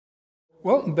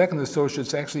Welton Becket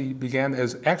Associates actually began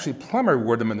as Plummer,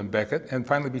 Wordeman and Becket, and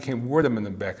finally became Wordeman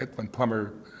and Becket when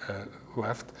Plummer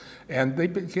left. And they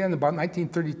began about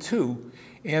 1932.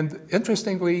 And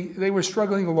interestingly, they were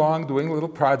struggling along, doing little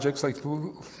projects like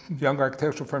young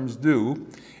architectural firms do.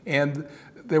 And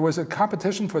there was a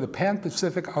competition for the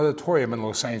Pan-Pacific Auditorium in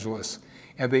Los Angeles.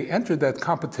 And they entered that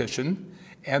competition,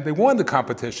 and they won the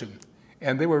competition.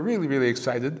 And they were really, really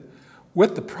excited.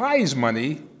 With the prize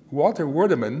money, Walter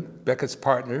Wordeman, Beckett's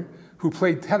partner, who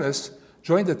played tennis,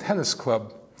 joined a tennis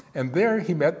club. And there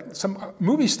he met some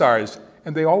movie stars.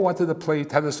 And they all wanted to play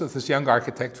tennis with this young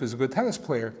architect who was a good tennis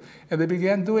player. And they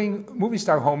began doing movie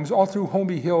star homes all through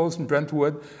Holmby Hills and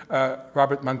Brentwood.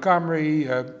 Robert Montgomery,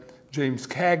 James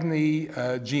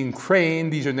Cagney, Gene Crane.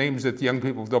 These are names that young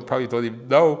people probably don't even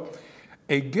know.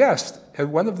 A guest at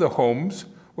one of the homes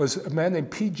was a man named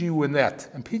P.G.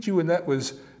 Winnett. And P.G. Winnett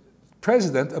was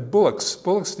president of Bullock's.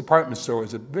 Bullock's department store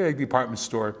was a big department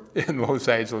store in Los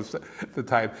Angeles at the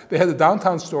time. They had a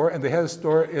downtown store, and they had a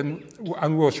store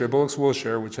on Wilshire, Bullock's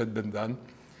Wilshire, which had been done.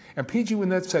 And P.G.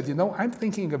 Winnett said, you know, I'm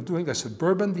thinking of doing a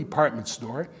suburban department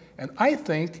store, and I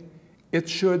think it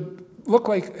should look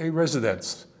like a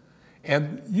residence.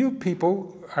 And you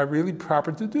people are really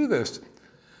proper to do this.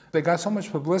 They got so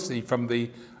much publicity from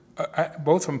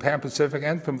both from Pan Pacific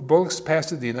and from Bullock's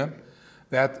Pasadena,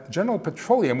 that General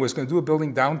Petroleum was going to do a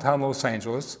building downtown Los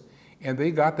Angeles, and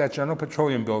they got that General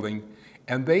Petroleum building,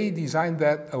 and they designed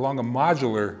that along a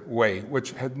modular way,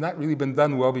 which had not really been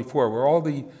done well before, where all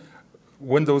the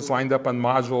windows lined up on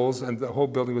modules, and the whole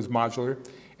building was modular.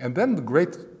 And then the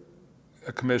great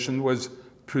commission was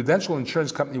Prudential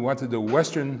Insurance Company wanted the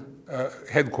Western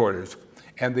headquarters,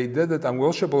 and they did it on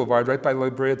Wilshire Boulevard, right by La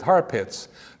Brea Tar Pits.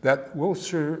 That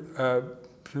Wilshire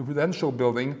Prudential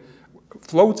building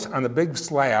floats on a big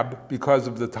slab because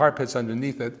of the tar pits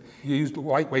underneath it. You used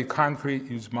lightweight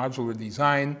concrete, used modular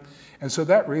design, and so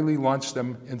that really launched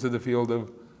them into the field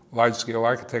of large-scale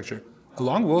architecture.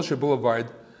 Along Wilshire Boulevard,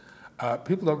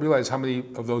 people don't realize how many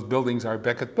of those buildings are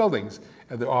Becket buildings,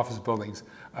 the office buildings.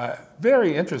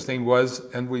 Very interesting was,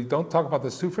 and we don't talk about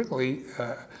this too frequently,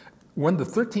 when the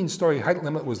 13-story height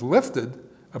limit was lifted,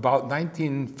 about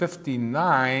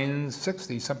 1959,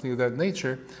 60, something of that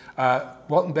nature,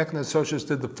 Welton Becket Associates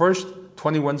did the first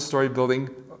 21-story building,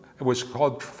 which was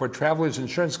called for Travelers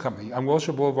Insurance Company on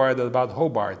Wilshire Boulevard at about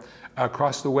Hobart.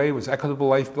 Across the way was Equitable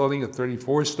Life Building at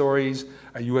 34 stories,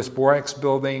 a U.S. Borax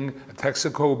building, a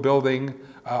Texaco building,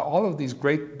 all of these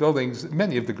great buildings,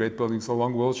 many of the great buildings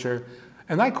along Wilshire.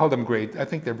 And I call them great. I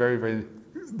think they're very, very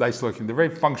nice looking. They're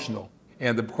very functional.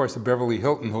 And of course, the Beverly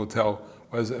Hilton Hotel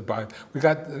was about,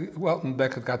 Welton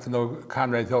Becket got to know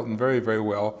Conrad Hilton very, very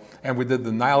well. And we did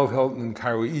the Nile Hilton in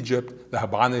Cairo, Egypt, the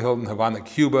Havana Hilton, Havana,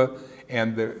 Cuba.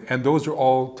 And those are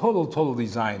all total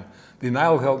design. The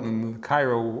Nile Hilton in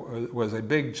Cairo was a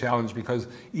big challenge because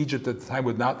Egypt at the time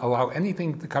would not allow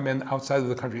anything to come in outside of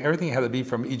the country. Everything had to be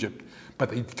from Egypt. But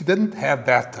they didn't have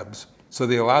bathtubs. So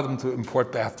they allowed them to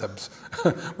import bathtubs,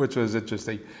 which was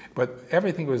interesting. But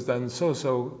everything was done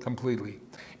so completely.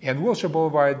 And Wilshire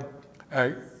Boulevard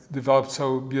developed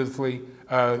so beautifully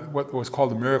what was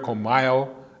called the Miracle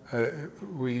Mile.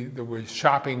 There was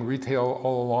shopping, retail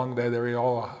all along that area,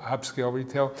 all upscale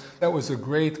retail. That was a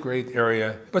great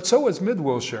area. But so was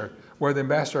Mid-Wilshire, where the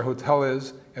Ambassador Hotel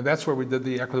is, and that's where we did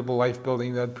the Equitable Life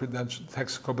building, the Prudential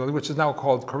Texaco building, which is now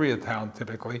called Koreatown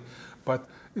typically. But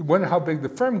wonder how big the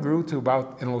firm grew to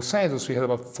about, in Los Angeles, we had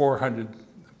about 400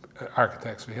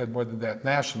 architects. We had more than that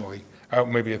nationally,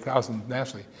 maybe 1,000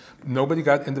 nationally. Nobody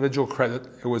got individual credit.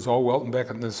 It was all Welton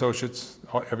Becket and Associates,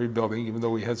 every building, even though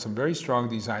we had some very strong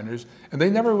designers. And they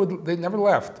never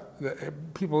left.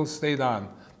 People stayed on.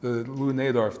 The Lou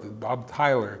Nadorf, the Bob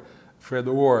Tyler, Fred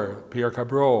Orr, Pierre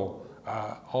Cabral,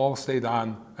 all stayed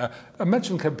on. I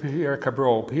mentioned Pierre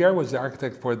Cabral. Pierre was the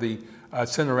architect for the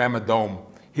Cinerama Dome.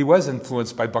 He was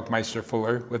influenced by Buckminster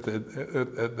Fuller with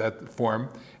that form,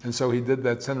 and so he did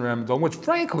that Cinerama Dome, which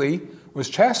frankly was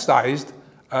chastised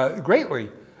greatly.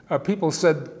 People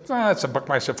said, oh, that's a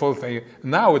Buckminster Fuller thing.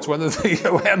 Now it's one of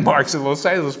the landmarks in Los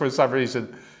Angeles for some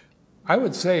reason. I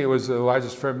would say it was the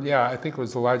largest firm, yeah, I think it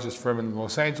was the largest firm in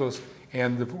Los Angeles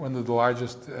and one of the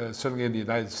largest certainly in the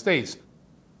United States.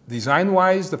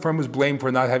 Design-wise, the firm was blamed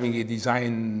for not having a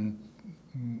design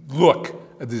look,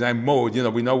 a design mode. You know,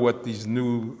 we know what these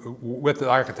new, with the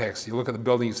architects, you look at the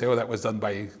building, you say, oh, that was done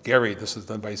by Gary, this was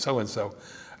done by so-and-so.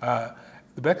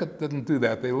 The Becket didn't do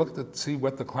that. They looked to see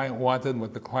what the client wanted and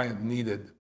what the client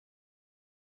needed.